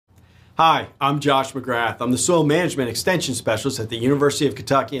Hi, I'm Josh McGrath. I'm the Soil Management Extension Specialist at the University of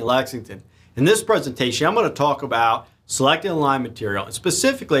Kentucky in Lexington. In this presentation, I'm going to talk about selecting a lime material. And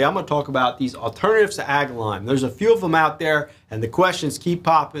specifically, I'm going to talk about these alternatives to ag lime. There's a few of them out there, and the questions keep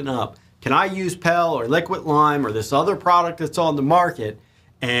popping up. Can I use Pell or liquid lime or this other product that's on the market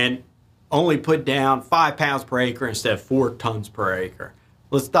and only put down 5 pounds per acre instead of 4 tons per acre?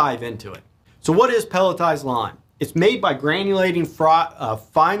 Let's dive into it. So what is pelletized lime? It's made by granulating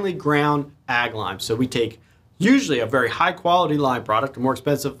finely ground ag lime. So we take usually a very high quality lime product, a more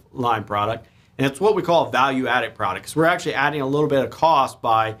expensive lime product, and it's what we call a value added product. So we're actually adding a little bit of cost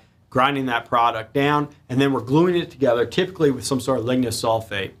by grinding that product down, and then we're gluing it together, typically with some sort of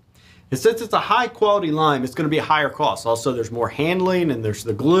lignosulfate. And since it's a high quality lime, it's going to be a higher cost. Also, there's more handling, and there's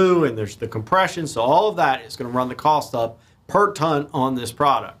the glue, and there's the compression. So all of that is going to run the cost up per ton on this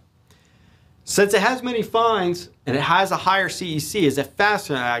product. Since it has many fines and it has a higher CEC, is it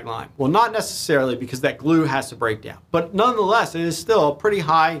faster than ag lime? Well, not necessarily, because that glue has to break down. But nonetheless, it is still a pretty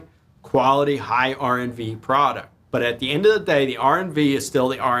high quality, high R&V product. But at the end of the day, the R&V is still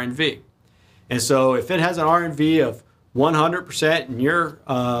the R&V. And so if it has an R&V of 100% and your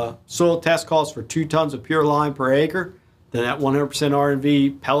soil test calls for 2 tons of pure lime per acre, then that 100%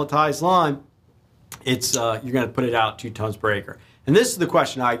 R&V pelletized lime, it's you're going to put it out 2 tons per acre. And this is the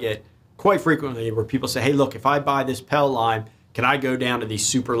question I get quite frequently, where people say, hey, look, if I buy this Pell lime, can I go down to these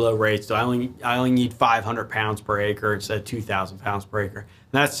super low rates? So I only need 500 pounds per acre instead of 2,000 pounds per acre. And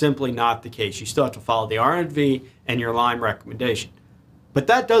that's simply not the case. You still have to follow the R&V and your lime recommendation. But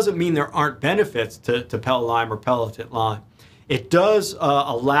that doesn't mean there aren't benefits to Pell lime or pelleted lime. It does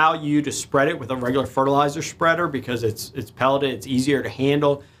allow you to spread it with a regular fertilizer spreader because it's pelleted, it's easier to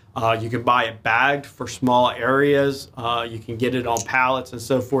handle. You can buy it bagged for small areas. You can get it on pallets and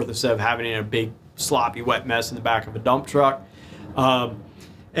so forth instead of having it in a big sloppy wet mess in the back of a dump truck.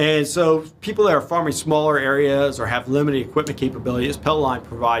 And so people that are farming smaller areas or have limited equipment capabilities, Pell lime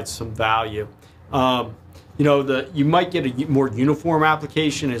provides some value. You know, you might get a more uniform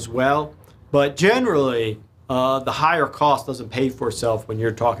application as well, but generally the higher cost doesn't pay for itself when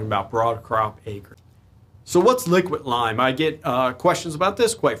you're talking about broad crop acres. So what's liquid lime? I get questions about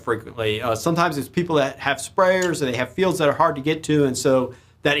this quite frequently. Sometimes it's people that have sprayers and they have fields that are hard to get to, and so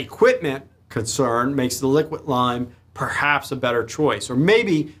that equipment concern makes the liquid lime perhaps a better choice. Or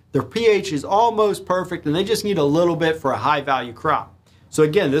maybe their pH is almost perfect and they just need a little bit for a high value crop. So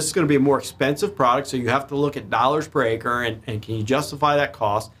again, this is going to be a more expensive product, so you have to look at dollars per acre and can you justify that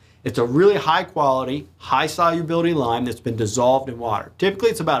cost. It's a really high quality, high solubility lime that's been dissolved in water. Typically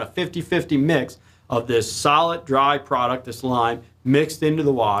it's about a 50-50 mix of this solid dry product, this lime, mixed into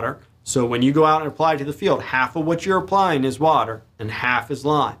the water. So when you go out and apply to the field, half of what you're applying is water and half is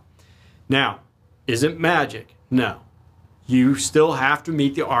lime. Now, is it magic? No. You still have to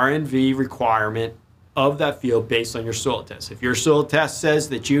meet the R&V requirement of that field based on your soil test. If your soil test says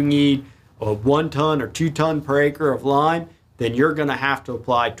that you need a 1 ton or 2 ton per acre of lime, then you're going to have to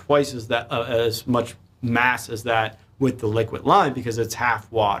apply twice as much mass as that with the liquid lime because it's half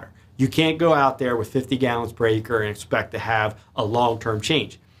water. You can't go out there with 50 gallons per acre and expect to have a long-term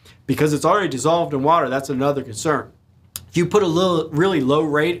change. Because it's already dissolved in water, that's another concern. If you put a really low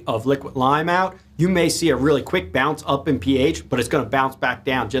rate of liquid lime out, you may see a really quick bounce up in pH, but it's going to bounce back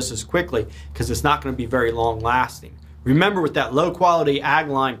down just as quickly because it's not going to be very long lasting. Remember, with that low quality ag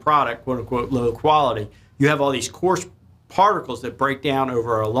lime product, quote unquote low quality, you have all these coarse particles that break down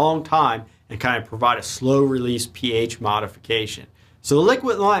over a long time and kind of provide a slow release pH modification. So the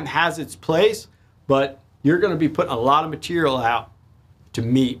liquid lime has its place, but you're going to be putting a lot of material out to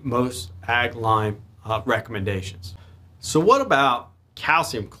meet most ag lime recommendations. So what about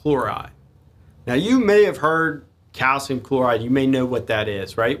calcium chloride? Now you may have heard calcium chloride. You may know what that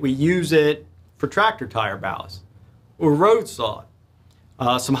is, right? We use it for tractor tire ballast or road salt.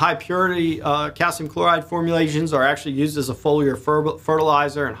 Some high purity calcium chloride formulations are actually used as a foliar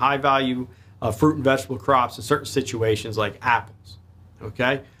fertilizer in high value fruit and vegetable crops in certain situations like apples.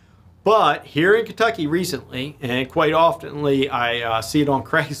 Okay, but here in Kentucky recently, and quite oftenly I see it on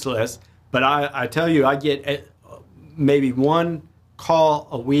Craigslist, but I tell you, I get maybe 1 call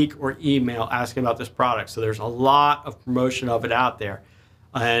a week or email asking about this product. So there's a lot of promotion of it out there,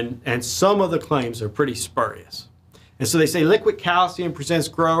 and some of the claims are pretty spurious. And so they say liquid calcium presents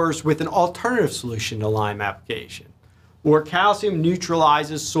growers with an alternative solution to lime application, or calcium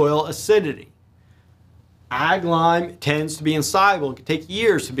neutralizes soil acidity. Ag lime tends to be insoluble. It can take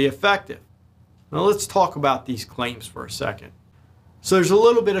years to be effective. Now let's talk about these claims for a second. So there's a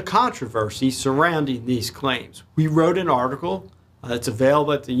little bit of controversy surrounding these claims. We wrote an article that's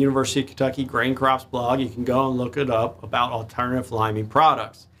available at the University of Kentucky Grain Crops blog. You can go and look it up about alternative liming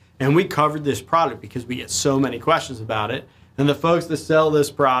products. And we covered this product because we get so many questions about it. And the folks that sell this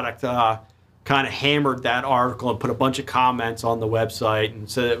product kind of hammered that article and put a bunch of comments on the website and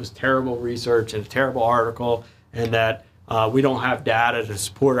said it was terrible research and a terrible article, and that we don't have data to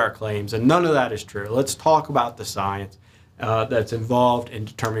support our claims. And none of that is true. Let's talk about the science that's involved in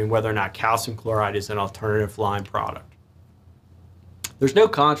determining whether or not calcium chloride is an alternative lime product. There's no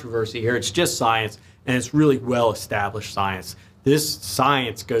controversy here. It's just science, and it's really well-established science. This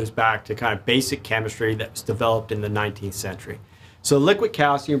science goes back to kind of basic chemistry that was developed in the 19th century. So liquid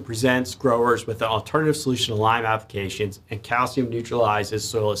calcium presents growers with an alternative solution to lime applications, and calcium neutralizes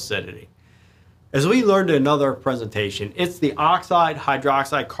soil acidity. As we learned in another presentation, it's the oxide,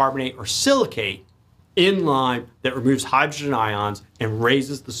 hydroxide, carbonate, or silicate in lime that removes hydrogen ions and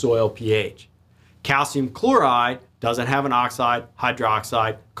raises the soil pH. Calcium chloride doesn't have an oxide,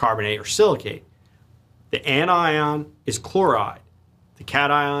 hydroxide, carbonate, or silicate. The anion is chloride. The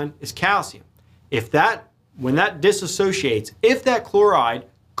cation is calcium. When that dissociates, if that chloride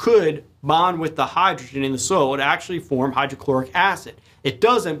could bond with the hydrogen in the soil, it would actually form hydrochloric acid. It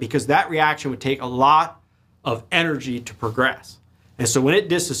doesn't, because that reaction would take a lot of energy to progress. And so when it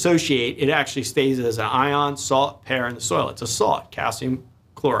dissociates, it actually stays as an ion salt pair in the soil. It's a salt, calcium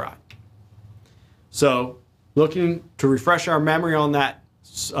chloride. So looking to refresh our memory on that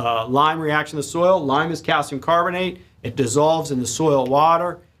lime reaction in the soil, lime is calcium carbonate. It dissolves in the soil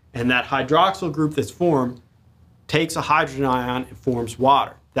water, and that hydroxyl group that's formed takes a hydrogen ion and forms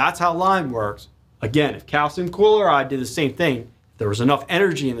water. That's how lime works. Again, if calcium chloride did the same thing, if there was enough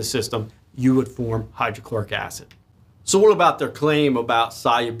energy in the system, you would form hydrochloric acid. So what about their claim about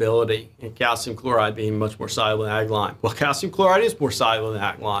solubility and calcium chloride being much more soluble than ag lime? Well, calcium chloride is more soluble than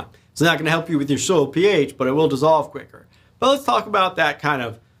ag lime. It's not going to help you with your soil pH, but it will dissolve quicker. But let's talk about that, kind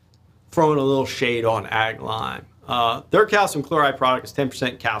of throwing a little shade on ag lime. Their calcium chloride product is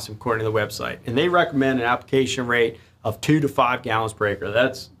 10% calcium according to the website, and they recommend an application rate of 2 to 5 gallons per acre.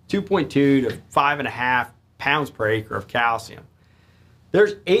 That's 2.2 to 5.5 pounds per acre of calcium.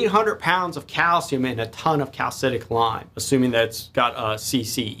 There's 800 pounds of calcium in a ton of calcitic lime, assuming that it's got a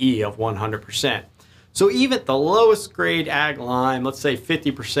CCE of 100%. So even the lowest grade ag lime, let's say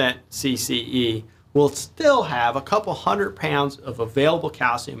 50% CCE, will still have a couple 100 pounds of available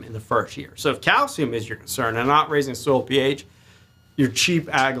calcium in the first year. So if calcium is your concern and not raising soil pH, your cheap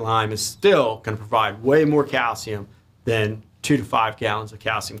ag lime is still going to provide way more calcium than 2 to 5 gallons of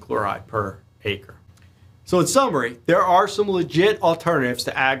calcium chloride per acre. So in summary, there are some legit alternatives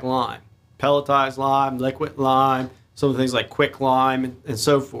to ag lime. Pelletized lime, liquid lime, some things like quick lime, and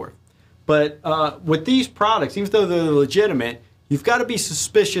so forth. But with these products, even though they're legitimate, you've got to be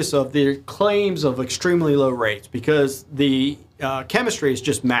suspicious of their claims of extremely low rates, because the chemistry is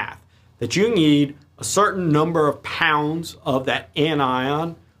just math. That you need a certain number of pounds of that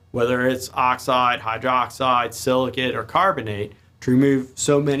anion, whether it's oxide, hydroxide, silicate, or carbonate, to remove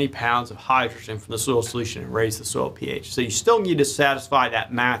so many pounds of hydrogen from the soil solution and raise the soil pH. So you still need to satisfy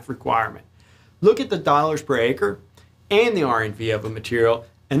that math requirement. Look at the dollars per acre and the R&V of a material,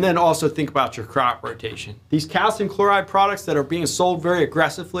 and then also think about your crop rotation. These calcium chloride products that are being sold very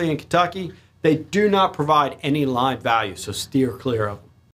aggressively in Kentucky, they do not provide any lime value, so steer clear of them.